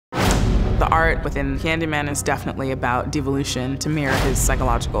The art within Candyman is definitely about devolution to mirror his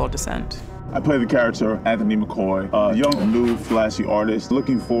psychological descent. I play the character Anthony McCoy, a young, new, flashy artist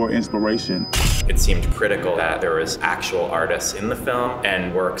looking for inspiration. It seemed critical that there was actual artists in the film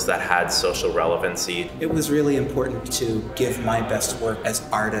and works that had social relevancy. It was really important to give my best work as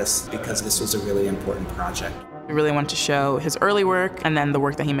artist because this was a really important project. We really want to show his early work and then the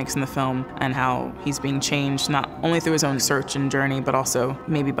work that he makes in the film and how he's being changed not only through his own search and journey, but also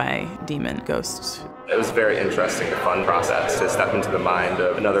maybe by demon ghosts. It was a very interesting and fun process to step into the mind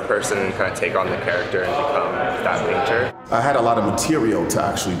of another person and kind of take on the character and become that painter. I had a lot of material to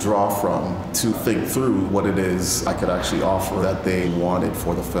actually draw from to think through what it is I could actually offer that they wanted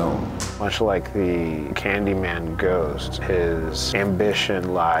for the film. Much like the Candyman ghost, his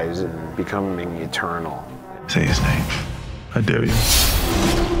ambition lies in becoming eternal. Say his name. I dare you.